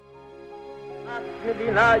A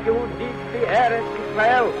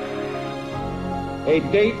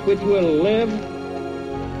date which will live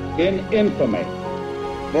in infamy.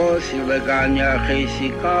 Both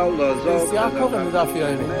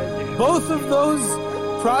of those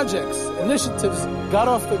projects, initiatives, got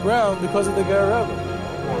off the ground because of the Ger Rebbe.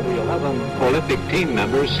 The 11 Olympic team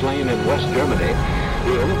members slain in West Germany.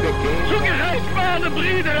 The Olympic Games. Zugerecht waren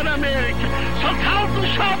Brüder in Amerika. Schon 1000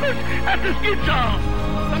 Shabbos at the Skitzal.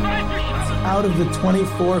 Out of the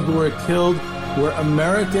 24 who were killed were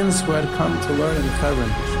Americans who had come to learn in Hebron.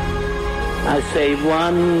 I say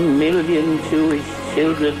 1 million Jewish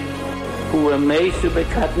children who were made to be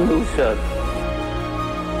cut loose.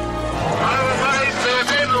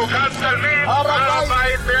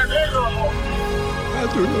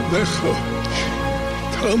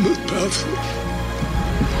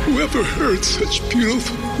 Whoever heard such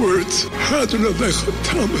beautiful words?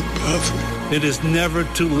 It is never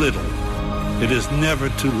too little. It is never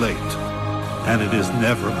too late. And it is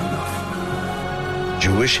never enough.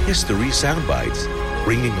 Jewish History Soundbites,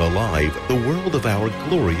 bringing alive the world of our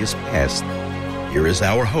glorious past. Here is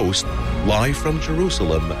our host, live from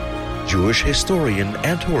Jerusalem, Jewish historian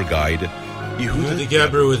and tour guide, Yehuda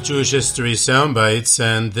Gebru with Jewish History Soundbites,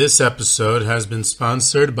 and this episode has been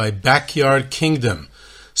sponsored by Backyard Kingdom.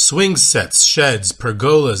 Swing sets, sheds,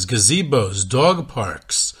 pergolas, gazebos, dog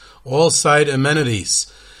parks, all side amenities.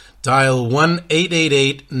 Dial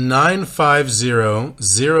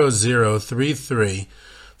 1-888-950-0033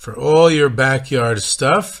 for all your backyard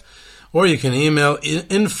stuff, or you can email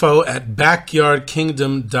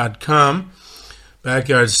info@backyardkingdom.com.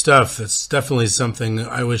 Backyard stuff, that's definitely something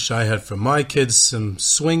I wish I had for my kids. Some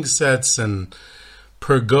swing sets and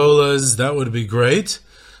pergolas, that would be great.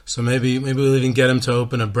 So maybe we'll even get them to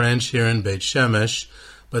open a branch here in Beit Shemesh.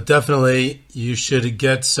 But definitely you should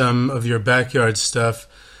get some of your backyard stuff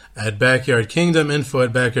at Backyard Kingdom,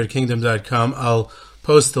 info@backyardkingdom.com. I'll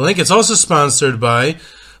post the link. It's also sponsored by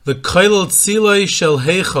the Koilel Tziloi Shel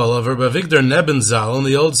Heichal of Rabbi Avigdor Nebenzal in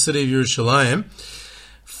the old city of Yerushalayim.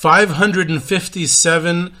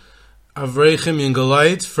 557 Avrechim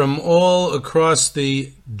Yingalite from all across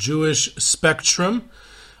the Jewish spectrum,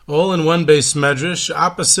 all in one base medrash,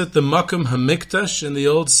 opposite the Makom HaMikdash in the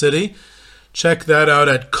old city. Check that out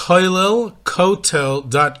at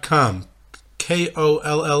kollelkotel.com.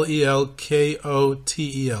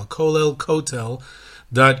 KOLLELKOTEL,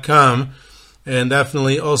 kollelkotel.com. And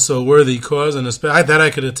definitely also a worthy cause, and that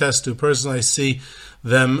I could attest to personally. I see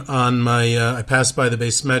them on my, I pass by the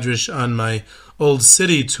Beis Medrash on my old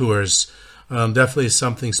city tours. Definitely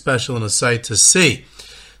something special and a sight to see.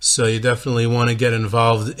 So you definitely want to get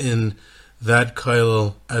involved in that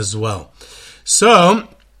kollel as well. So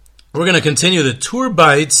we're going to continue the Tour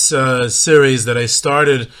Bites series that I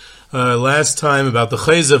started last time about the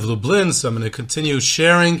Chayz of Lublin. So I'm going to continue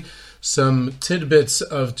sharing some tidbits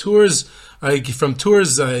of tours from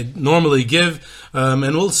tours I normally give, and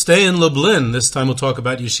we'll stay in Lublin. This time we'll talk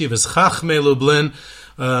about Yeshivas Chachmei Lublin,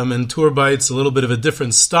 and Tour Bites, a little bit of a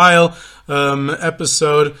different style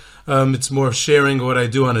episode. It's more sharing what I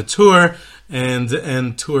do on a tour,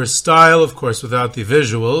 and tour style, of course, without the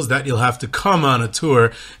visuals. That you'll have to come on a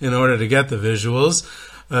tour in order to get the visuals.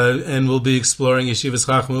 And we'll be exploring Yeshivas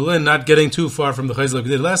Chachmei Lublin, not getting too far from the Chayz like we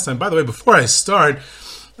did last time. By the way, before I start,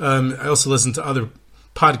 I also listen to other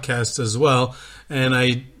podcasts as well, and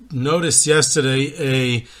I noticed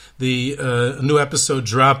yesterday the new episode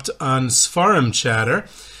dropped on Sfarim Chatter,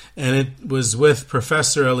 and it was with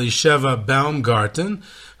Professor Elisheva Baumgarten,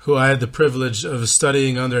 who I had the privilege of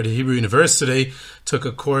studying under at Hebrew University, took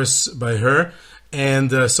a course by her,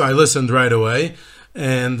 and so I listened right away,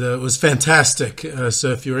 and it was fantastic.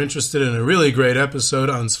 So if you're interested in a really great episode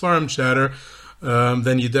on Sfarim Chatter,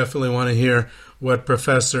 then you definitely want to hear what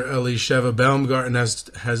Professor Elisheva Baumgarten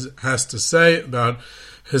has to say about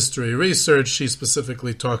history research. She's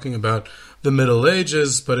specifically talking about the Middle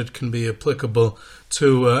Ages, but it can be applicable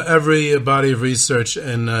to every body of research,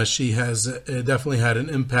 and she has definitely had an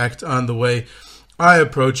impact on the way I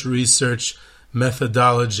approach research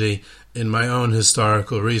methodology in my own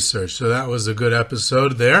historical research. So that was a good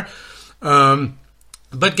episode there.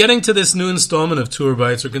 But getting to this new installment of Tour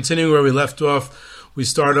Bites, we're continuing where we left off. We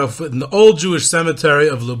start off with the old Jewish cemetery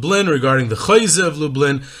of Lublin regarding the Chayze of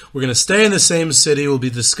Lublin. We're going to stay in the same city. We'll be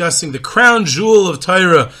discussing the crown jewel of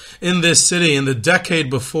Torah in this city in the decade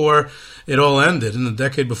before it all ended, in the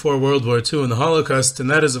decade before World War II and the Holocaust, and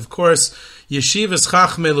that is, of course, Yeshivas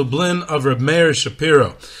Chachmei Lublin of Reb Meir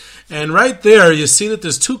Shapiro. And right there, you see that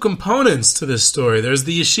there's two components to this story. There's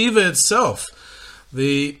the yeshiva itself,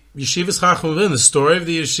 the Yeshivas Chachmei Lublin, the story of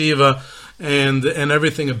the yeshiva and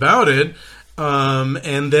everything about it.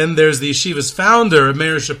 And then there's the yeshiva's founder,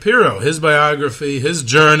 Meir Shapiro, his biography, his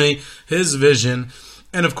journey, his vision.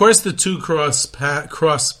 And of course the two cross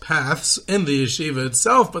paths in the yeshiva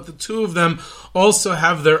itself, but the two of them also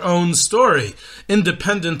have their own story,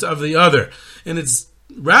 independent of the other. And it's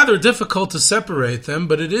rather difficult to separate them,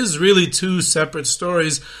 but it is really two separate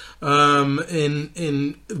stories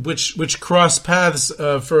in which cross paths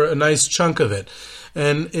for a nice chunk of it.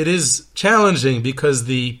 And it is challenging because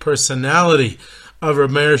the personality of Reb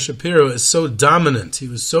Meir Shapiro is so dominant. He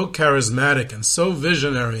was so charismatic and so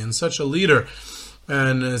visionary and such a leader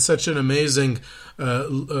and such an amazing,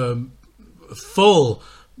 full,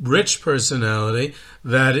 rich personality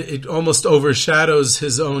that it almost overshadows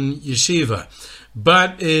his own yeshiva.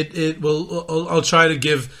 But I'll try to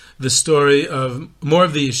give the story of more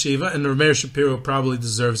of the yeshiva, and Reb Meir Shapiro probably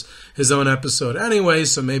deserves his own episode anyway,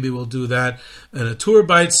 so maybe we'll do that in a Tour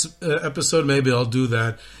Bites episode. Maybe I'll do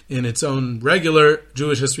that in its own regular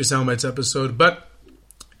Jewish History Soundbites episode. But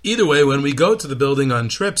either way, when we go to the building on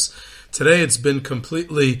trips, today it's been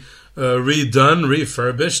completely redone,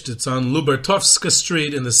 refurbished. It's on Lubartovska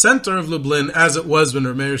Street in the center of Lublin, as it was when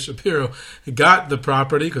Reb Meir Shapiro got the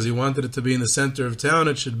property, because he wanted it to be in the center of town.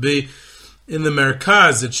 It should be in the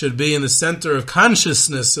Merkaz. It should be in the center of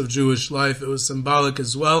consciousness of Jewish life. It was symbolic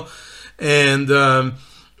as well. And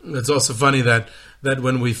it's also funny that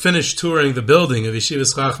when we finished touring the building of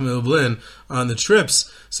Yeshivas Chachmei Lublin on the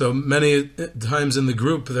trips, so many times in the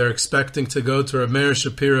group they're expecting to go to Reb Meir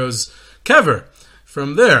Shapiro's kever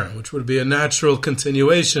from there, which would be a natural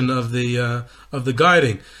continuation of the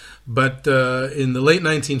guiding. But in the late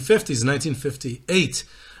 1950s, 1958,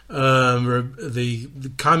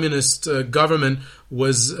 the communist government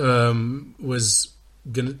was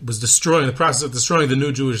destroying, the process of destroying the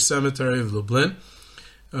new Jewish cemetery of Lublin,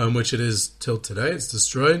 which it is till today. It's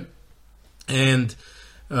destroyed. And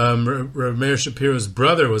Reb Meir Shapiro's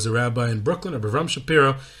brother was a rabbi in Brooklyn, Reb Avram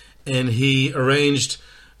Shapiro, and he arranged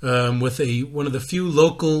with one of the few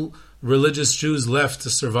local religious Jews left to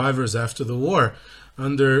survivors after the war,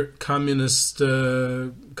 under communist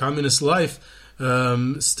life,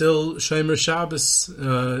 still Shomer Shabbos,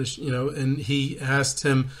 and he asked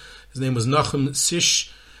him. His name was Nachum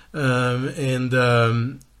Sish, and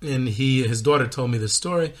his daughter told me this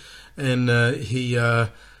story, and he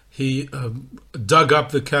dug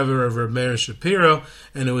up the kever of Reb Meir Shapiro,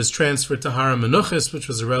 and it was transferred to Har HaMenuchos, which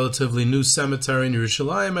was a relatively new cemetery in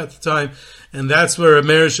Yerushalayim at the time, and that's where Reb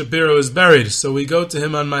Meir Shapiro is buried. So we go to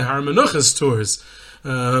him on my Har HaMenuchos tours,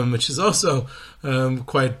 which is also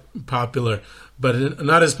quite popular, but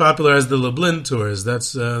not as popular as the Lublin tours. That's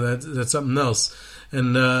something else.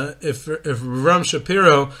 And if Ram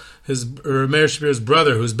Shapiro, Reb Meir Shapiro's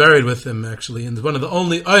brother, who's buried with him actually, in one of the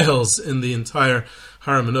only oihels in the entire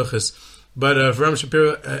Har HaMenuchos, but if Ram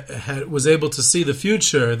Shapiro was able to see the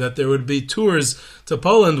future, that there would be tours to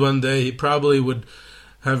Poland one day, he probably would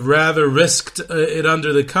have rather risked it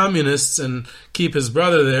under the communists and keep his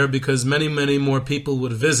brother there, because many, many more people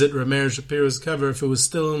would visit Reb Meir Shapiro's kever if it was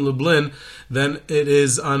still in Lublin than it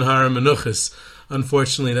is on Har HaMenuchos.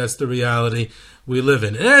 Unfortunately, that's the reality we live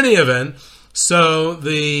in. In any event, so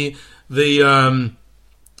the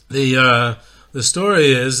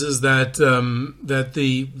story is that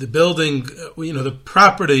the building, the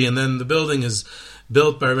property, and then the building is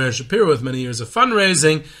built by Reb Meir Shapiro with many years of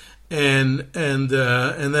fundraising, and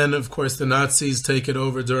then of course the Nazis take it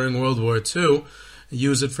over during World War II,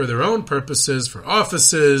 use it for their own purposes, for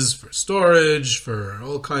offices, for storage, for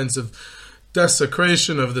all kinds of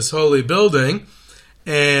desecration of this holy building.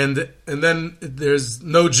 And then there's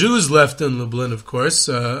no Jews left in Lublin, of course.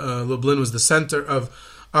 Lublin was the center of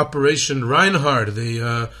Operation Reinhard,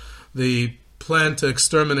 the plan to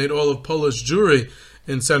exterminate all of Polish Jewry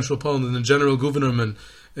in central Poland, in the general government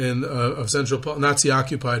of central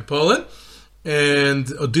Nazi-occupied Poland. And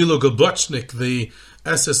Odilo Gobochnik, the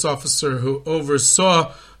SS officer who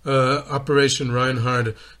oversaw Operation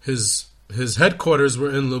Reinhard, his headquarters were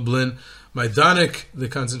in Lublin. Majdanek, the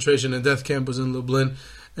concentration and death camp, was in Lublin,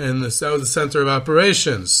 and that was the center of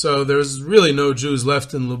operations. So there's really no Jews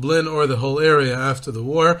left in Lublin or the whole area after the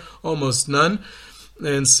war, almost none.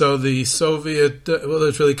 And so the Soviet,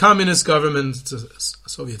 it's really communist government, it's a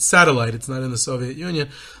Soviet satellite, it's not in the Soviet Union.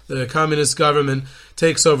 The communist government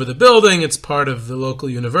takes over the building, it's part of the local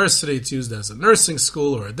university, it's used as a nursing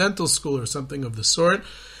school or a dental school or something of the sort.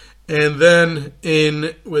 And then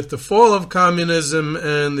with the fall of communism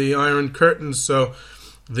and the Iron Curtain, so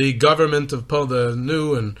the government of Poland, the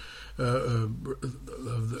new and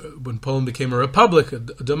when Poland became a republic, a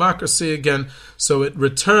democracy again, so it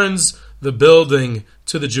returns the building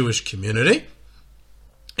to the Jewish community.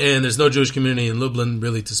 And there's no Jewish community in Lublin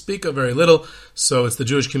really to speak of, very little. So it's the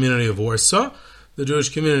Jewish community of Warsaw. The Jewish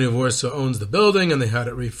community of Warsaw owns the building, and they had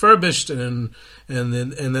it refurbished, and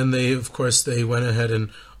then they, of course, they went ahead and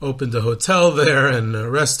opened a hotel there and a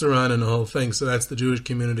restaurant and the whole thing. So that's the Jewish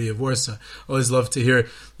community of Warsaw. Always love to hear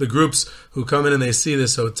the groups who come in and they see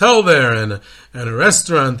this hotel there and a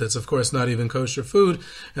restaurant that's, of course, not even kosher food,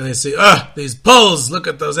 and they say, these Poles, look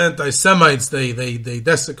at those anti-Semites, they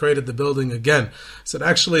desecrated the building again. So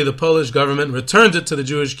actually the Polish government returned it to the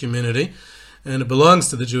Jewish community, and it belongs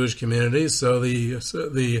to the Jewish community, so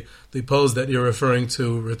the Poles that you're referring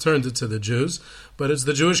to returned it to the Jews. But it's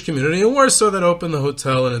the Jewish community in Warsaw that opened the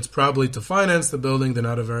hotel, and it's probably to finance the building. They're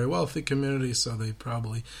not a very wealthy community, so they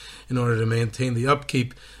probably, in order to maintain the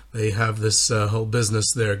upkeep, they have this whole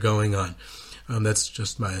business there going on. That's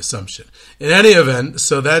just my assumption. In any event,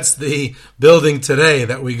 so that's the building today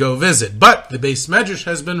that we go visit. But the Beis Medrash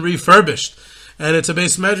has been refurbished. And it's a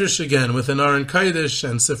Beis Medrash again, with an Aron Kodesh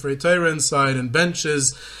and Sifrei Torah inside, and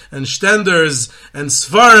benches, and shtenders, and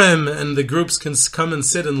Sfarim, and the groups can come and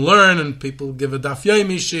sit and learn, and people give a Daf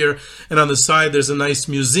Yomi shir, and on the side there's a nice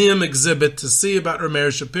museum exhibit to see about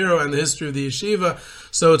Rameir Shapiro and the history of the yeshiva.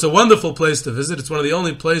 So it's a wonderful place to visit. It's one of the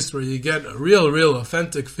only places where you get a real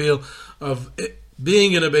authentic feel of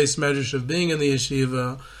being in a Beis Medrash, of being in the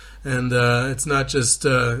yeshiva. And it's not just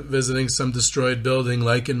visiting some destroyed building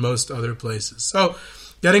like in most other places. So,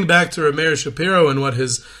 getting back to Rameir Shapiro and what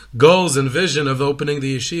his goals and vision of opening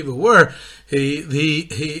the yeshiva were, he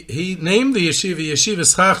named the yeshiva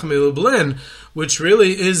Yeshivas Chachmei Lublin, which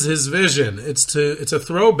really is his vision. It's a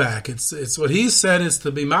throwback. It's what he said is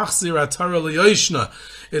to be Machzir HaTorah L'Yoshna.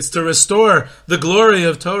 It's to restore the glory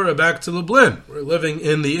of Torah back to Lublin. We're living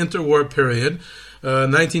in the interwar period,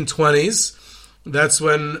 1920s. That's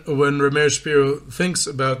when Rameir Shapiro thinks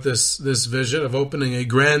about this vision of opening a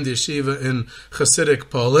grand yeshiva in Hasidic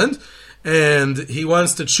Poland, and he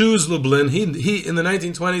wants to choose Lublin. He in the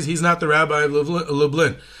 1920s, he's not the rabbi of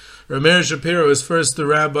Lublin. Rameir Shapiro is first the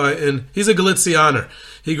rabbi he's a Galicianer.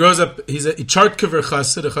 He grows up, he's a Chartkover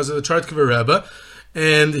Chassid, a Chassid, a Chartkover Rebbe,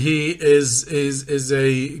 and he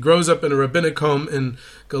grows up in a rabbinic home in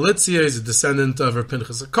Galicia. He's a descendant of Rav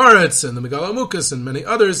Pinchas Akaretz and the Megal Amukas and many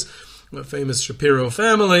others, a famous Shapiro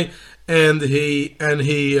family, and he's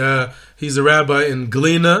a rabbi in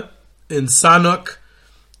Glina, in Sanok,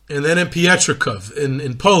 and then in Pietrków,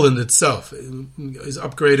 in Poland itself. He's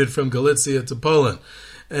upgraded from Galicia to Poland,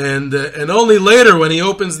 and only later, when he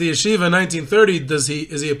opens the yeshiva in 1930,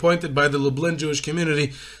 is he appointed by the Lublin Jewish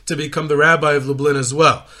community to become the rabbi of Lublin as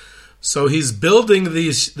well. So he's building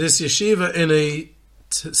this yeshiva in a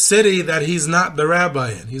city that he's not the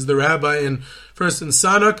rabbi in. He's the rabbi first in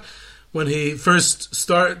Sanok, when he first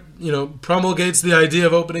promulgates the idea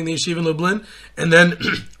of opening the yeshiva in Lublin, and then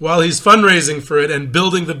while he's fundraising for it and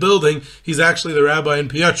building the building, he's actually the rabbi in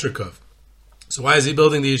Pietrków. So why is he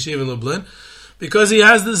building the yeshiva in Lublin? Because he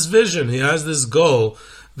has this vision, he has this goal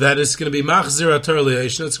that it's going to be Machzir HaTorah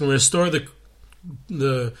L'Yoshna. It's going to restore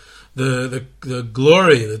the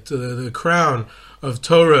glory, the crown of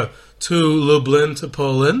Torah to Lublin, to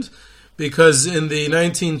Poland, because in the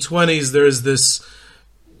 1920s there's this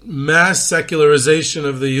mass secularization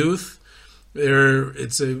of the youth.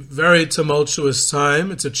 It's a very tumultuous time.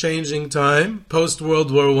 It's a changing time. Post-World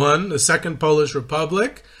War I, the Second Polish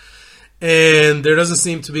Republic, and there doesn't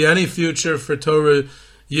seem to be any future for Torah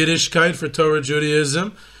Yiddishkeit, for Torah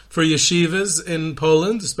Judaism, for yeshivas in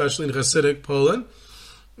Poland, especially in Hasidic Poland.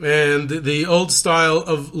 And the old style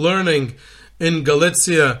of learning in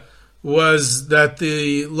Galicia was that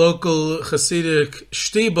the local Hasidic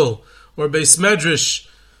shtibel, or Beis Medrash,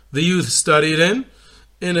 the youth studied in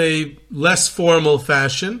a less formal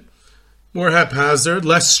fashion, more haphazard,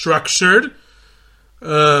 less structured,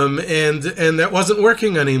 and that wasn't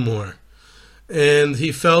working anymore. And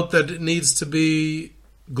he felt that it needs to be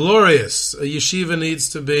glorious. A yeshiva needs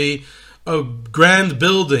to be a grand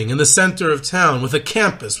building in the center of town with a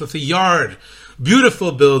campus, with a yard,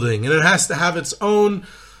 beautiful building, and it has to have its own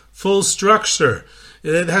full structure.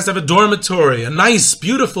 It has to have a dormitory, a nice,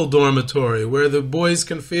 beautiful dormitory where the boys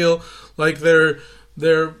can feel like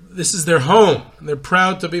this is their home. They're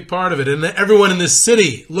proud to be part of it. And everyone in this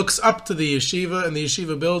city looks up to the yeshiva and the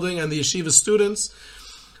yeshiva building and the yeshiva students.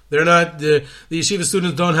 They're not the yeshiva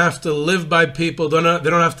students don't have to live by people. They don't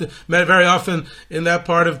have to. Very often in that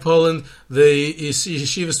part of Poland, the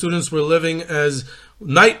yeshiva students were living as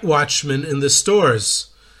night watchmen in the stores.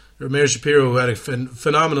 Rameir Shapiro, who had a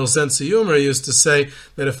phenomenal sense of humor, used to say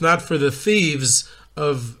that if not for the thieves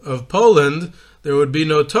of Poland, there would be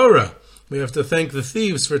no Torah. We have to thank the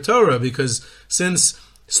thieves for Torah, because since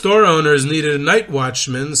store owners needed a night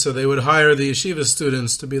watchman, so they would hire the yeshiva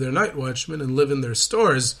students to be their night watchmen and live in their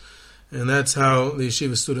stores. And that's how the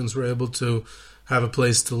yeshiva students were able to have a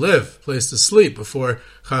place to live, a place to sleep, before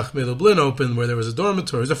Chachmei Lublin opened, where there was a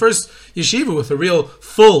dormitory. It was the first yeshiva with a real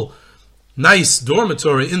full, nice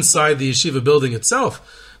dormitory inside the yeshiva building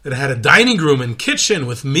itself. It had a dining room and kitchen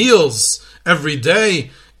with meals every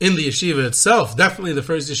day in the yeshiva itself. Definitely the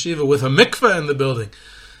first yeshiva with a mikveh in the building.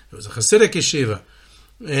 It was a Hasidic yeshiva.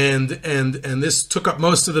 And this took up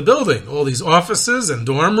most of the building. All these offices and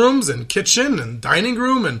dorm rooms and kitchen and dining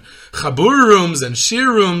room and chabur rooms and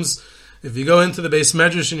shir rooms. If you go into the Beis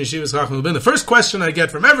Medrash in Yeshivas Chachmei Lublin, the first question I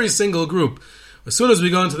get from every single group, as soon as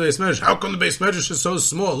we go into the Beis Medrash, how come the Beis Medrash is so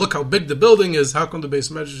small? Look how big the building is. How come the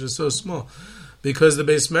Beis Medrash is so small? Because the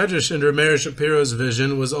Beis Medrash in Meir Shapiro's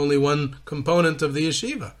vision was only one component of the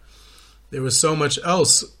yeshiva. There was so much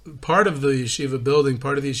else, part of the yeshiva building,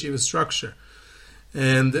 part of the yeshiva structure.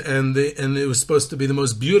 And it was supposed to be the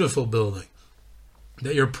most beautiful building,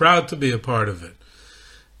 that you're proud to be a part of it,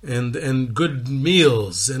 and good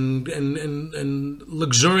meals and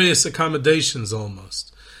luxurious accommodations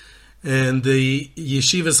almost. And the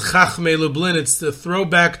yeshiva's Chachmei Lublin, it's the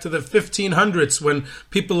throwback to the 1500s when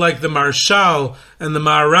people like the Marshal and the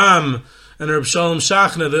Maharam and Reb Shalom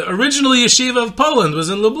Shachna, the original yeshiva of Poland was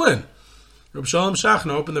in Lublin. Reb Shalom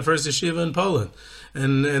Shachna opened the first yeshiva in Poland.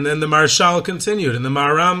 And then the Marshal continued, and the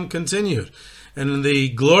Maharam continued. And in the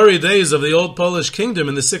glory days of the old Polish kingdom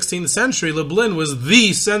in the 16th century, Lublin was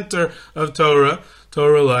the center of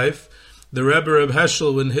Torah life. The Rebbe Reb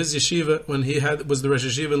Heschel, when his yeshiva, was the Rosh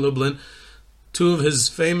Yeshiva in Lublin, two of his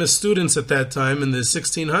famous students at that time in the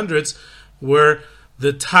 1600s were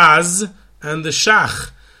the Taz and the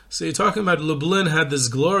Shach. So you're talking about Lublin had this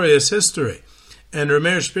glorious history. And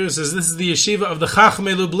Meir Shapiro says this is the yeshiva of the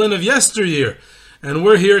Chachmei Lublin of yesteryear. And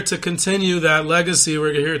we're here to continue that legacy.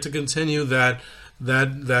 We're here to continue that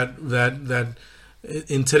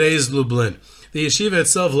in today's Lublin. The yeshiva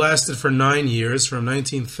itself lasted for 9 years, from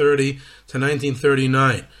 1930 to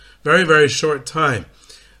 1939. Very, very short time.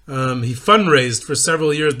 He fundraised for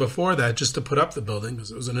several years before that just to put up the building,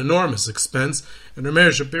 because it was an enormous expense. And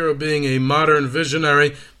Meir Shapiro, being a modern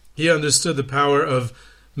visionary, he understood the power of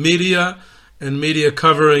media and media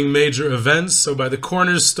covering major events. So by the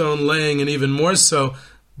cornerstone laying, and even more so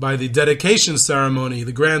by the dedication ceremony,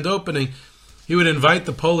 the grand opening, he would invite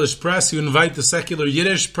the Polish press, he would invite the secular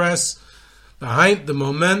Yiddish press, the Heint, the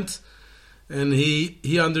Moment, and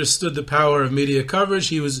he understood the power of media coverage.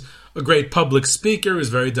 He was a great public speaker, he was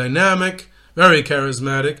very dynamic, very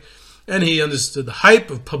charismatic, and he understood the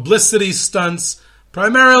hype of publicity stunts,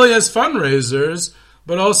 primarily as fundraisers,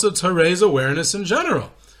 but also to raise awareness in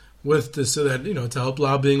general. So that, to help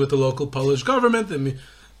lobbying with the local Polish government, the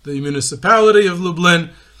municipality of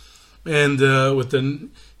Lublin, and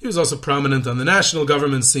he was also prominent on the national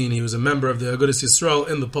government scene. He was a member of the Agudas Yisrael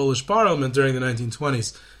in the Polish parliament during the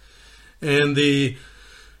 1920s. And the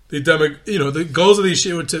goals of the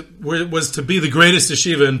yeshiva was to be the greatest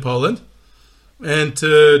yeshiva in Poland, and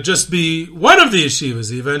to just be one of the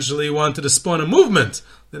yeshivas. He eventually wanted to spawn a movement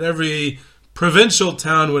that every provincial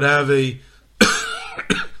town would have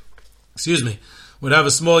would have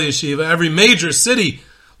a small yeshiva. Every major city,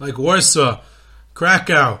 like Warsaw,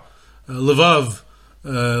 Krakow, Lvov,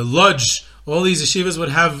 Lodz, all these yeshivas would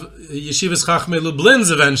have yeshivas Chachmei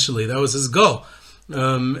Lublins eventually. That was his goal.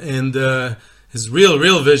 And his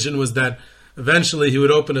real vision was that eventually he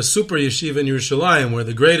would open a super yeshiva in Yerushalayim, where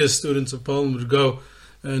the greatest students of Poland would go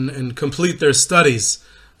and complete their studies.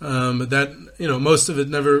 But that, most of it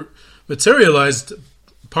never materialized,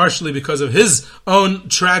 partially because of his own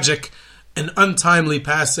tragic and untimely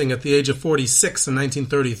passing at the age of 46 in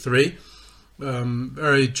 1933.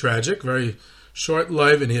 Very tragic, very short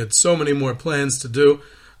life, and he had so many more plans to do.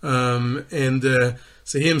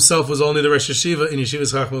 So he himself was only the Rosh Yeshiva in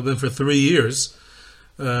Yeshivas Chachmei Lublin for 3 years.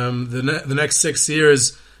 The next 6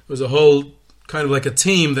 years was a whole kind of like a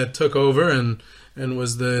team that took over and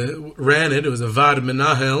ran it. It was a Vad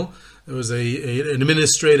Menahel. It was an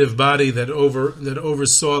administrative body that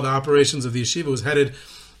oversaw the operations of the yeshiva. It was headed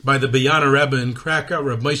by the Beyana Rebbe in Krakow,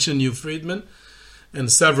 Reb Moshe New Friedman,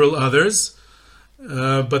 and several others.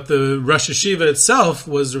 But the Rosh Yeshiva itself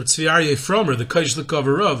was Tzvi Aryeh Fromer, the Koshlik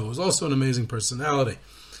Rav, who was also an amazing personality.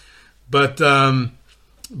 But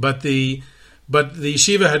the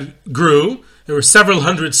yeshiva grew. There were several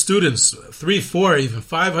hundred students, 300, 400, even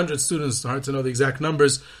 500 students. It's hard to know the exact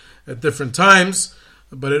numbers at different times,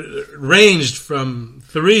 but it ranged from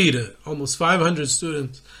 3 to almost 500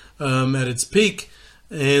 students at its peak,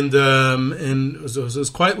 and it was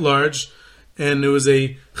quite large. And it was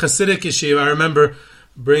a Hasidic yeshiva. I remember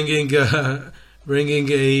bringing bringing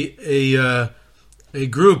a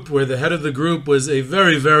group where the head of the group was a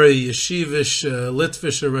very, very yeshivish,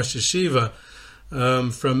 Litvish Rosh Yeshiva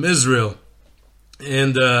from Israel.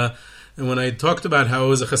 And when I talked about how it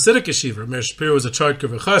was a Hasidic yeshiva, Meir Shapiro was a Chartker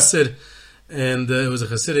Chassid, and it was a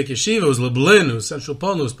Hasidic yeshiva, it was Lublin, it was Central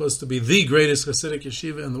Poland, it was supposed to be the greatest Hasidic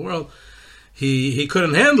yeshiva in the world. He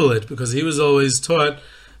couldn't handle it because he was always taught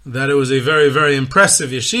that it was a very, very impressive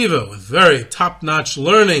yeshiva with very top-notch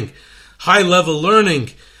learning, high-level learning.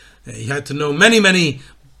 He had to know many, many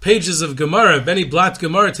pages of Gemara, many Blat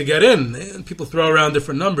Gemara to get in. And people throw around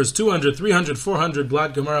different numbers, 200, 300, 400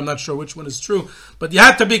 Blat Gemara. I'm not sure which one is true. But you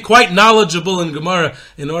had to be quite knowledgeable in Gemara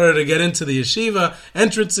in order to get into the yeshiva,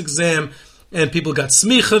 entrance exam, and people got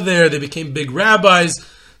smicha there. They became big rabbis.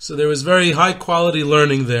 So there was very high-quality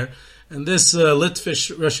learning there. And this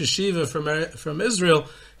Litvish Rosh Yeshiva from Israel,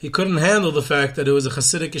 he couldn't handle the fact that it was a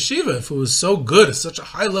Hasidic yeshiva. If it was so good, such a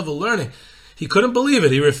high-level learning, he couldn't believe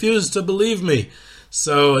it. He refused to believe me.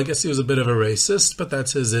 So I guess he was a bit of a racist, but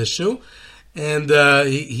that's his issue. And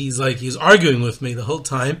he's arguing with me the whole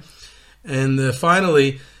time. And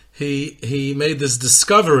finally, he made this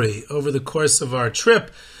discovery over the course of our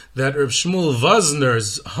trip that Reb Shmuel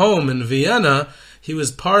Wozner's home in Vienna, he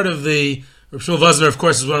was part of the... Reb Shmuel Wozner, of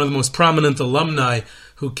course, is one of the most prominent alumni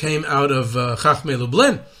who came out of Chachmei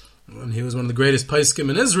Lublin. And he was one of the greatest Paiskim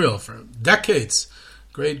in Israel for decades.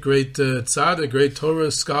 Great tzaddik, great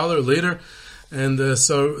Torah scholar, leader. And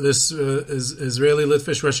so this Israeli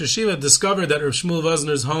Litvish Rosh Yeshiva discovered that Reb Shmuel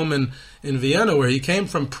Wozner's home in Vienna, where he came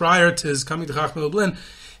from prior to his coming to Chachmei Lublin,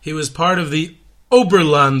 he was part of the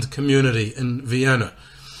Oberland community in Vienna.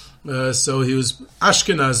 So he was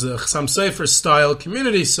Ashkenaz, a Chassam Sofer style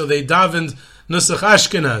community, so they davened Nusach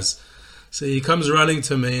Ashkenaz. So he comes running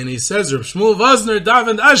to me and he says, Reb Shmuel Wozner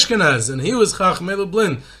davened Ashkenaz, and he was Chachmei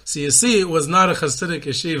Lublin. So you see, it was not a Hasidic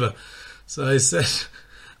yeshiva. So I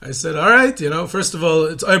said, all right, first of all,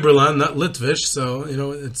 it's Oberland, not Litvish, so,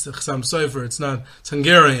 it's Chassam Sofer, it's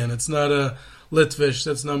Hungarian, it's not a Litvish,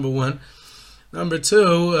 that's number one. Number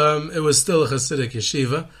two, it was still a Hasidic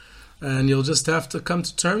yeshiva, and you'll just have to come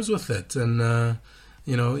to terms with it, and,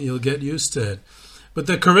 you'll get used to it. But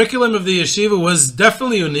the curriculum of the yeshiva was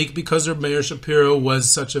definitely unique because Reb Meir Shapiro was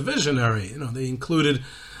such a visionary. They included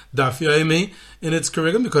Daf Yomi in its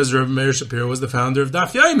curriculum because Reb Meir Shapiro was the founder of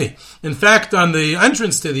Daf Yomi. In fact, on the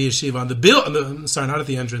entrance to the yeshiva, on the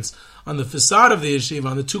facade of the yeshiva,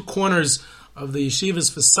 on the two corners of the yeshiva's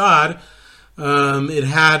facade, it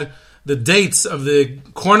had the dates of the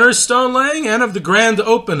cornerstone laying and of the grand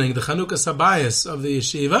opening, the Chanukah Sabayis of the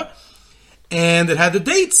yeshiva, and it had the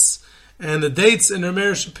dates. And the dates in Reb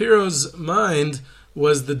Meir Shapiro's mind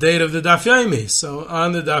was the date of the Daf Yomi. So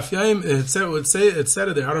on the Daf Yomi, it said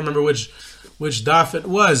it there. I don't remember which daf it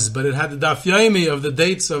was, but it had the Daf Yomi of the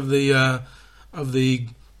dates of the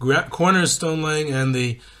cornerstone laying and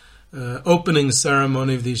the opening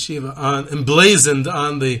ceremony of the yeshiva emblazoned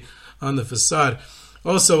on the facade.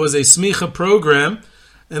 Also was a smicha program,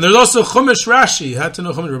 and there's also Chumash Rashi. You had to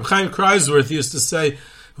know Chumash. Reb Chaim Kreisworth used to say,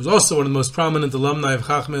 who was also one of the most prominent alumni of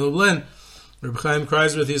Chachmei Lublin. Reb Chaim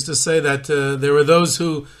Kreisworth used to say that there were those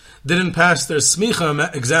who didn't pass their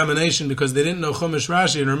smicha examination because they didn't know Chumash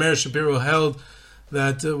Rashi, and Reb Meir Shapiro held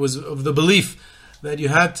that was of the belief that you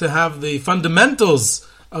had to have the fundamentals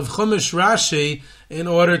of Chumash Rashi in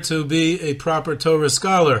order to be a proper Torah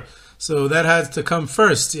scholar. So that had to come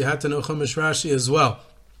first. You had to know Chumash Rashi as well.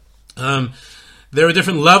 There were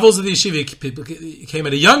different levels of the yeshiva. People came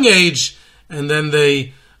at a young age, and then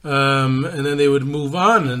they would move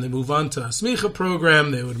on, and they move on to a smicha program.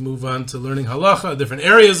 They would move on to learning halacha, different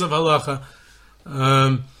areas of halacha.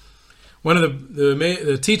 One of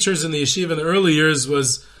the teachers in the yeshiva in the early years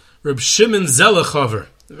was Reb Shimon Zelichover,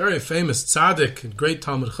 a very famous tzaddik, and great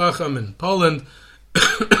Talmud Chacham in Poland.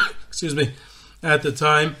 Excuse me. At the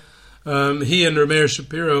time, he and Reb Meir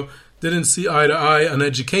Shapiro didn't see eye to eye on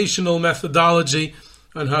educational methodology,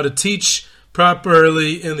 on how to teach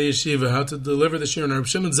properly in the yeshiva, how to deliver the shiur. And Reb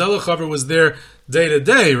Shimon Zelichover was there day to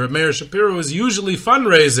day. Reb Meir Shapiro was usually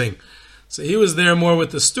fundraising, so he was there more with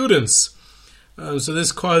the students. So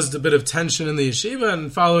this caused a bit of tension in the yeshiva,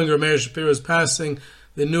 and following Reb Meir Shapiro's passing,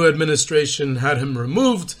 the new administration had him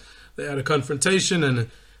removed. They had a confrontation, and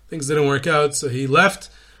things didn't work out, so he left.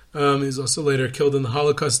 He was also later killed in the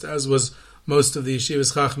Holocaust, as was most of the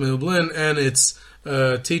yeshiva's Chachmei Lublin and its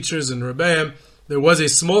teachers and rebbeim. There was a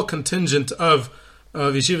small contingent of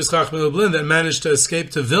yeshiva's Chachmei Lublin that managed to escape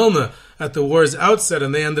to Vilna at the war's outset,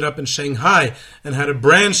 and they ended up in Shanghai and had a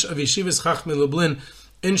branch of yeshiva's Chachmei Lublin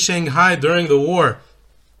in Shanghai during the war.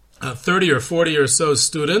 30 or 40 or so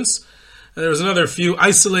students. And there was another few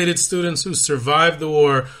isolated students who survived the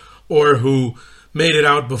war or who made it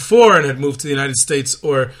out before and had moved to the United States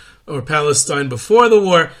or Palestine before the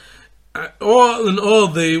war. All in all,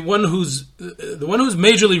 the one who's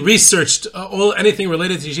majorly researched anything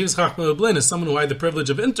related to Yeshivas Chachmei Lublin is someone who I had the privilege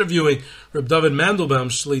of interviewing, Reb David Mandelbaum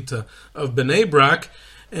Shlita of Bnei Brak,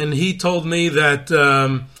 and he told me that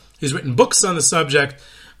he's written books on the subject,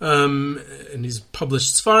 and he's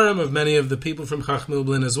published Sfarim of many of the people from Chachmei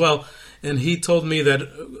Lublin as well. And he told me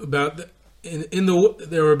that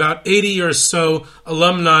there were about 80 or so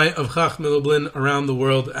alumni of Chachmei Lublin around the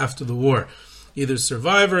world after the war. Either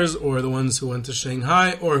survivors or the ones who went to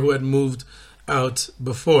Shanghai or who had moved out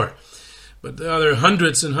before. But the other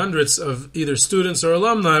hundreds and hundreds of either students or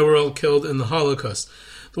alumni were all killed in the Holocaust.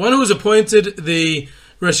 The one who was appointed the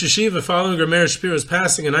Rosh Yeshiva following Rav Meir Shapiro's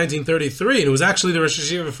passing in 1933, and it was actually the Rosh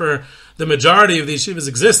Yeshiva for the majority of the yeshiva's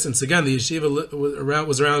existence. Again, the yeshiva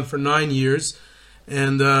was around for 9 years,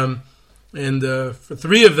 and for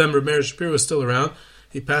 3 of them, Rav Meir Shapiro was still around.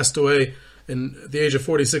 He passed away at the age of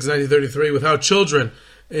 46 in 1933 without children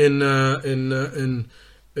in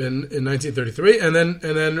 1933, and then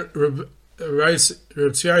Reb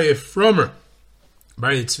Tzvi Frommer,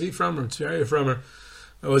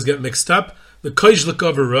 I always get mixed up. The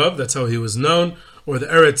Koizhlikover Rav, that's how he was known, or the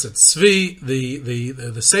Eretz Tzvi,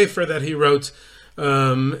 the Sefer that he wrote,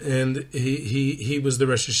 and he was the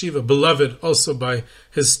Rosh Yeshiva, beloved also by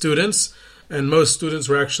his students. And most students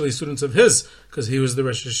were actually students of his, because he was the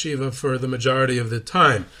Rosh Yeshiva for the majority of the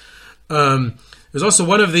time. There's also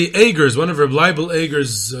one of the Egers, one of Reb Leibel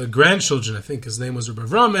Eger's grandchildren, I think his name was Reb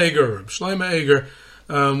Avram Eger, or Reb Shlomo Eger,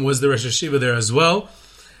 was the Rosh Yeshiva there as well.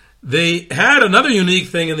 They had another unique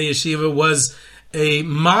thing in the yeshiva, was a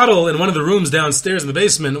model in one of the rooms downstairs in the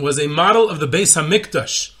basement, was a model of the Beis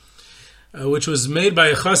HaMikdash, which was made by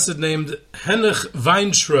a chassid named Henoch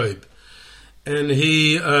Weintraub. And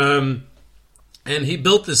he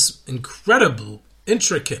built this incredible,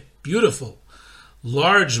 intricate, beautiful,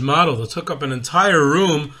 large model that took up an entire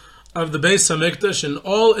room of the Beis HaMikdash in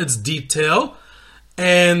all its detail.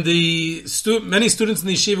 And many students in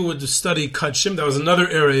the yeshiva would study Kutshim. That was another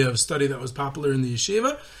area of study that was popular in the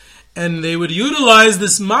yeshiva. And they would utilize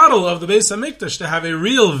this model of the Beis HaMikdash to have a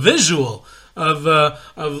real visual of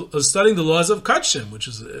studying the laws of Kutshim, which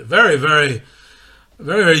is very, very,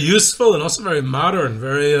 very, very useful and also very modern,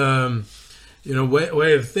 very...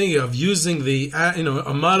 way of thinking, of using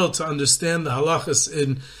a model to understand the halachas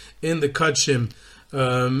in the Kutshim.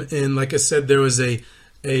 And like I said, there was a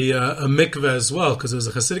mikveh as well, because it was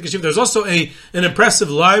a Hasidic yeshiva. There's also an impressive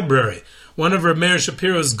library. One of Rav Meir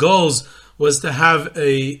Shapiro's goals was to have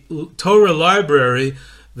a Torah library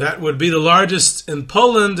that would be the largest in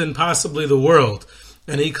Poland and possibly the world.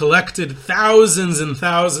 And he collected thousands and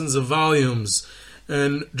thousands of volumes,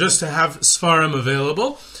 and just to have Sfarim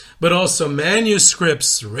available, but also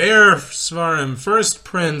manuscripts, rare Sfarim, first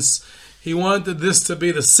prints. He wanted this to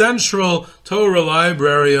be the central Torah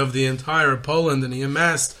library of the entire Poland, and he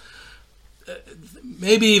amassed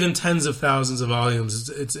maybe even tens of thousands of volumes.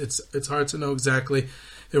 It's hard to know exactly.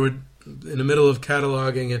 They were in the middle of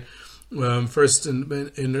cataloging it, first in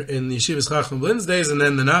the Yeshivas Chachmei Lublin's days, and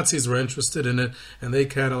then the Nazis were interested in it, and they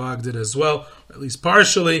cataloged it as well, at least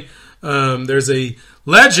partially. There's a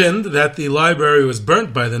legend that the library was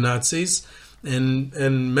burnt by the Nazis,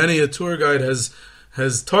 and many a tour guide has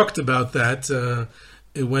talked about that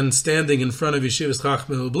when standing in front of Yeshivas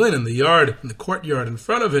Chachmei Lublin in the courtyard in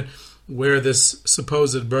front of it, where this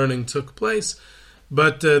supposed burning took place.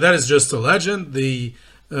 But that is just a legend. The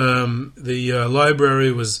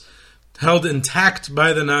library was held intact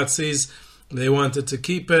by the Nazis. They wanted to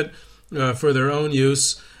keep it for their own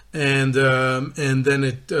use, and then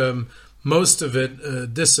it most of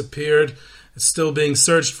it disappeared. It's still being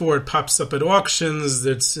searched for. It pops up at auctions.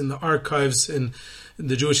 It's in the archives in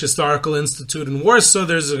the Jewish Historical Institute in Warsaw.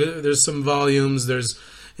 There's some volumes. There's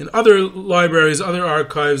in other libraries, other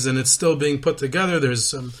archives, and it's still being put together. There's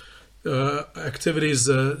some activities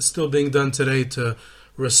still being done today to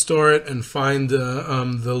restore it and find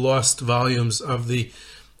the lost volumes of the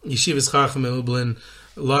Yeshivas Chachmei Lublin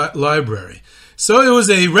library. So it was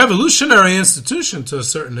a revolutionary institution to a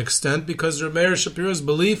certain extent, because Rav Meir Shapiro's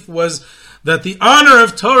belief was that the honor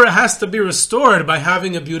of Torah has to be restored by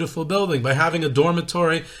having a beautiful building, by having a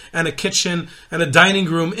dormitory and a kitchen and a dining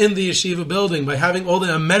room in the yeshiva building, by having all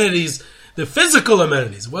the amenities, the physical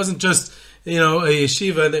amenities. It wasn't just, a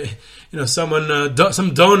yeshiva.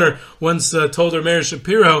 Some donor once told Rav Meir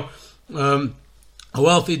Shapiro, a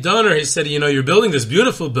wealthy donor, he said, you're building this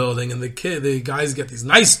beautiful building, and the guys get these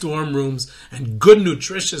nice dorm rooms and good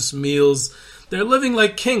nutritious meals. they're living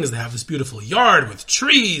like kings. They have this beautiful yard with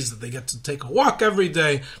trees that they get to take a walk every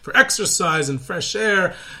day for exercise and fresh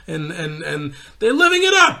air, and they're living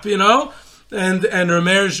it up, you know. And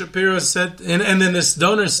Rameir Shapiro said, and then this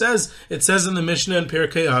donor says, it says in the Mishnah in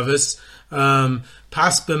Pirkei Avos,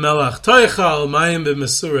 Pas b'melach toichal, mayim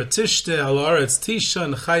b'mesura tishte, al aretz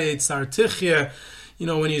tisha, n'chayet tzar tichya. You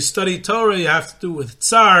know, when you study Torah, you have to do with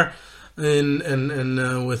tsar and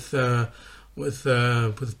with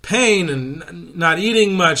pain and not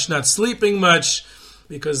eating much, not sleeping much,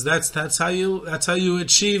 because that's how you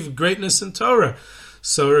achieve greatness in Torah.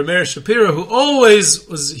 So Rameir Shapiro, who always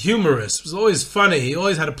was humorous, was always funny, he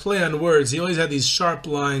always had a play on words, he always had these sharp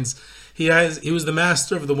lines. He was the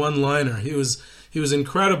master of the one-liner. He was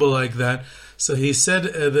incredible like that. So he said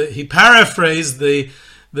he paraphrased the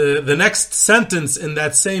next sentence in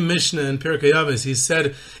that same Mishnah in Pirkei Avos. He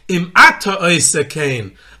said, "Im ata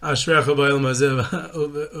oisekein ashrecha b'olam hazeh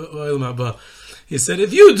v'olam haba." He said,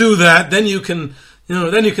 if you do that, then you can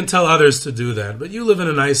tell others to do that. But you live in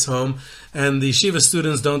a nice home, and the yeshiva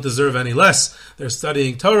students don't deserve any less. They're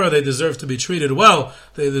studying Torah. They deserve to be treated well.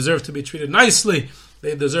 They deserve to be treated nicely.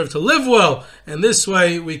 They deserve to live well, and this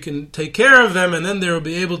way we can take care of them, and then they will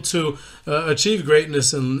be able to achieve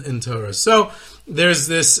greatness in Torah. So that's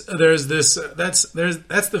the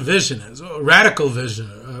vision. It's a radical vision,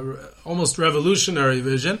 almost revolutionary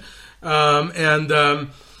vision, that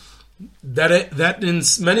in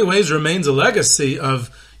many ways remains a legacy of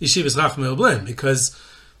Yeshivas Chachmei Lublin, because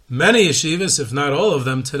many yeshivas, if not all of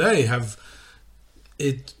them today, have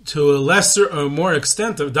it, to a lesser or more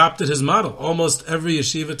extent, adopted his model. Almost every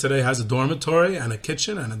yeshiva today has a dormitory and a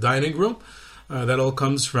kitchen and a dining room. That all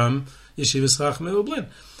comes from Yeshivas Chachmei Lublin.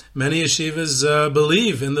 Many yeshivas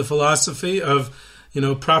believe in the philosophy of,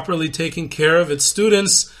 properly taking care of its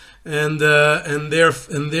students, and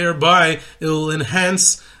thereby it will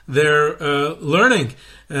enhance their learning.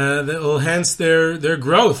 That will enhance their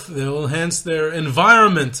growth. They will enhance their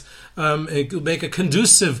environment. It will make a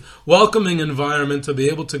conducive, welcoming environment to be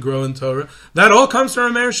able to grow in Torah. That all comes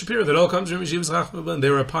from Rameir Shapiro. That all comes from Yeshivas Chachmei Lublin. They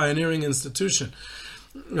were a pioneering institution.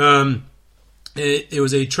 It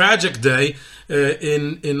was a tragic day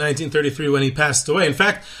in 1933 when he passed away. In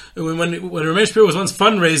fact, when Rameir Shapiro was once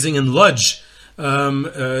fundraising in Lodz,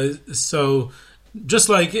 so just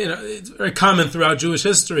like it's very common throughout Jewish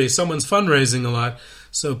history, someone's fundraising a lot.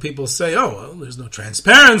 So people say, oh, well, there's no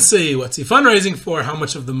transparency. What's he fundraising for? How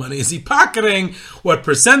much of the money is he pocketing? What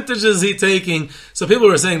percentage is he taking? So people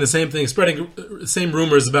were saying the same thing, spreading the same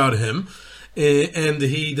rumors about him. And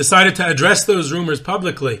he decided to address those rumors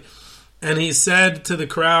publicly. And he said to the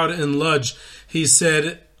crowd in Lodz, he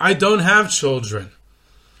said, I don't have children.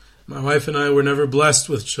 My wife and I were never blessed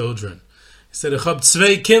with children. He said, Ich hab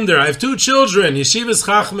zwei Kinder. I have two children, Yeshivas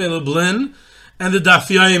Chachmei Lublin and the Daf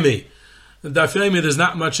Yomi. The Daf Yomi, there's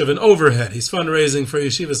not much of an overhead. He's fundraising for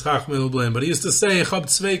Yeshivas Chachmei Lublin. But he used to say, Ich hab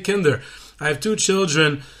zwei Kinder. I have two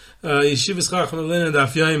children, Yeshivas Chachmei Lublin and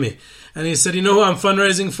Daf Yomi. And he said, you know who I'm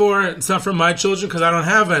fundraising for? It's not for my children because I don't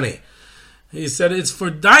have any. He said, it's for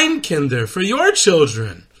dein Kinder, for your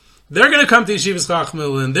children. They're going to come to Yeshivas Chachmei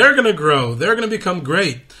Lublin. They're going to grow. They're going to become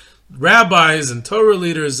great rabbis and Torah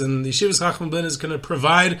leaders, and Yeshivas Chachmei Lublin is going to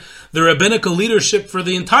provide the rabbinical leadership for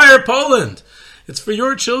the entire Poland. It's for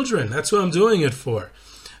your children. That's what I'm doing it for.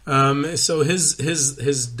 So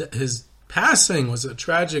his passing was a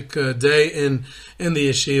tragic day in the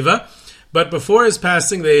yeshiva. But before his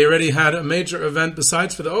passing, they already had a major event.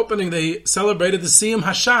 Besides for the opening, they celebrated the Siyum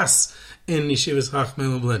Hashas in Yeshivas Chachmei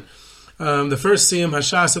Lublin. The first Siyum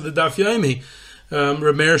Hashas of the Daf Yomi,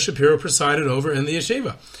 Rameir Shapiro presided over in the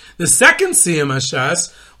yeshiva. The second Siyum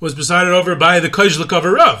Hashas was presided over by the Koizlik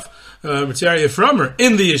Rav, Retiaria Fromer,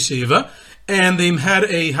 in the yeshiva, and they had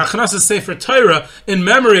a Hachnasas Sefer Torah in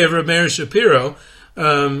memory of Rameir Shapiro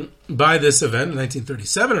by this event in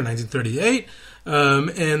 1937 or 1938.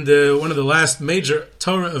 And one of the last major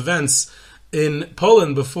Torah events in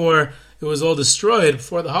Poland before it was all destroyed,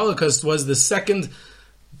 before the Holocaust, was the second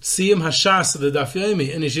Siyum Hashas of the Daf Yomi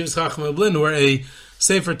in Yeshivas Chachmei Lublin, where a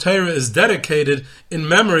Sefer Torah is dedicated in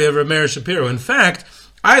memory of Rameir Shapiro. In fact,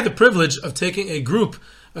 I had the privilege of taking a group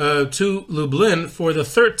to Lublin for the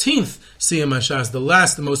 13th Siyum Hashas,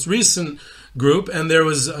 the most recent group, and there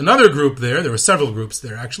was another group there. There were several groups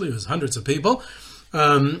there, actually. It was hundreds of people.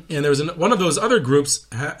 And there was one of those other groups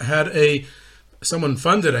had someone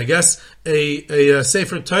funded, I guess, a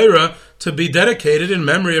Sefer Torah to be dedicated in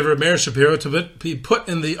memory of Rameir Shapiro, to be put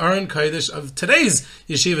in the Aron Kodesh of today's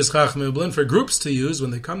Yeshivas Chachmei Lublin for groups to use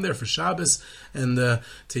when they come there for Shabbos and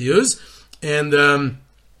to use. And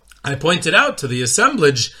I pointed out to the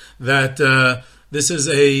assemblage that this is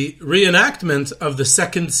a reenactment of the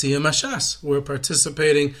second Siyum HaShas. We're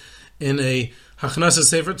participating in a Hachnasa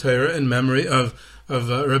Sefer Torah in memory of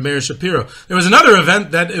Reb Meir Shapiro. There was another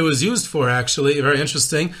event that it was used for, actually, very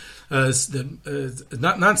interesting,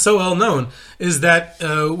 not so well known, is that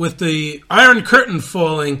with the Iron Curtain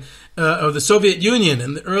falling of the Soviet Union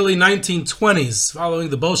in the early 1920s, following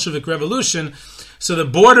the Bolshevik Revolution, so the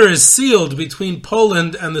border is sealed between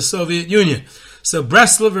Poland and the Soviet Union. So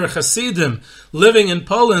Breslover Hasidim living in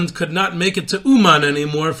Poland could not make it to Uman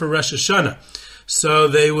anymore for Rosh Hashanah. So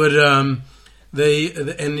they would, and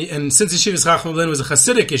since Yeshivas Chacham Lublin was a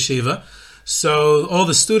Hasidic yeshiva, so all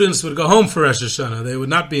the students would go home for Rosh Hashanah. They would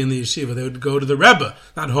not be in the yeshiva. They would go to the Rebbe,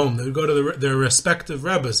 not home. They would go to their respective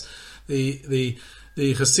Rebbes. The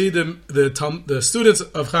Hasidim, the students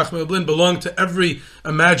of Chacham Lublin belonged to every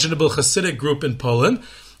imaginable Hasidic group in Poland,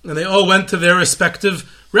 and they all went to their respective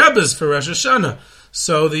Rebbes for Rosh Hashanah.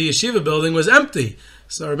 So the yeshiva building was empty.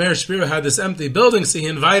 So Reb Meir Shapiro had this empty building, so he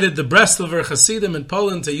invited the Breslover Hasidim in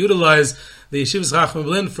Poland to utilize the Yeshivas Chacham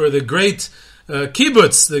Lublin for the great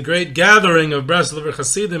kibbutz, the great gathering of Breslover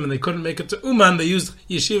Hasidim, and they couldn't make it to Uman. They used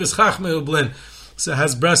Yeshivas Chacham Lublin. So it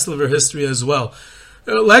has Breslover history as well.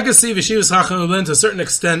 Legacy of Yeshivas Chacham Lublin, to a certain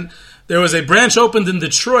extent, there was a branch opened in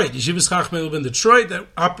Detroit, Yeshivas Chacham Lublin Detroit, that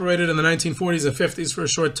operated in the 1940s and 50s for a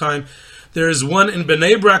short time. There is one in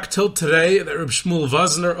Bnei Brak till today that Reb Shmuel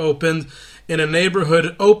Vosner opened in a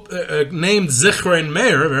neighborhood named Zichron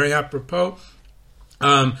Meir, very apropos,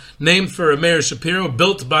 named for Meir Shapiro,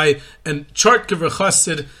 built by a Chartkever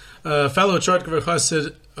Chassid, fellow Chartkever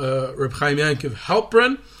Chassid, Reb Chaim Yankiv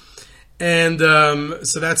Halpern. And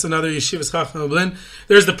so that's another Yeshivas Chacham Lublin.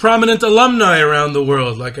 There's the prominent alumni around the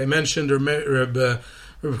world, like I mentioned, Reb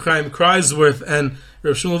Chaim Kreisworth and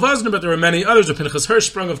Reb Shmuel Vosner, but there are many others. Reb Pinchas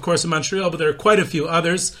Hirschsprung, of course, in Montreal, but there are quite a few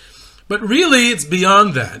others. But really, it's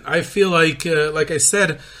beyond that. I feel like I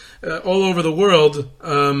said, all over the world,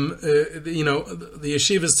 the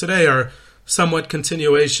yeshivas today are somewhat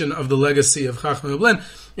continuation of the legacy of Chacham Lublin.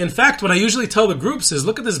 In fact, what I usually tell the groups is,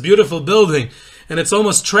 look at this beautiful building, and it's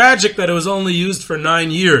almost tragic that it was only used for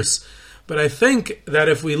 9 years. But I think that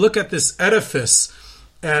if we look at this edifice,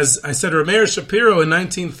 as I said, Reb Meir Shapiro in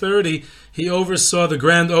 1930, he oversaw the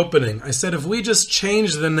grand opening. I said, if we just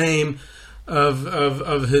change the name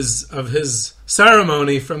of his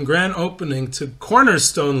ceremony from grand opening to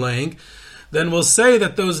cornerstone laying, then we'll say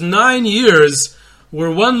that those 9 years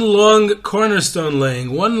were one long cornerstone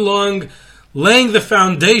laying, one long laying the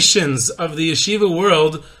foundations of the yeshiva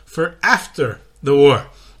world for after the war.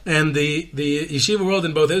 And the yeshiva world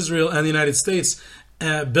in both Israel and the United States,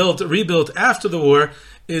 rebuilt after the war,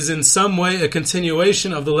 is in some way a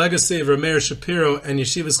continuation of the legacy of Reb Meir Shapiro and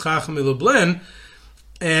Yeshivas Chacham Lublin,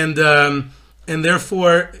 and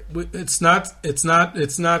therefore it's not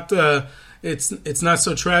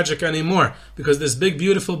so tragic anymore, because this big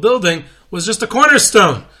beautiful building was just a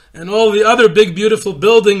cornerstone, and all the other big beautiful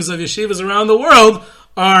buildings of yeshivas around the world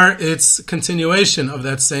are its continuation of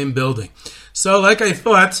that same building. So, like I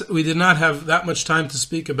thought, we did not have that much time to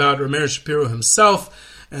speak about Reb Meir Shapiro himself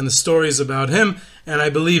and the stories about him, and I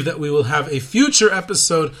believe that we will have a future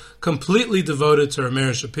episode completely devoted to Reb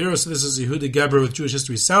Meir Shapiro. So this is Yehuda Geber with Jewish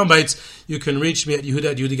History Soundbites. You can reach me at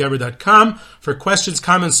yehuda@yehudageber.com for questions,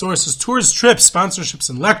 comments, sources, tours, trips, sponsorships,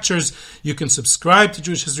 and lectures. You can subscribe to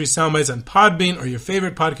Jewish History Soundbites on Podbean or your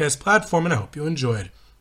favorite podcast platform, and I hope you enjoyed.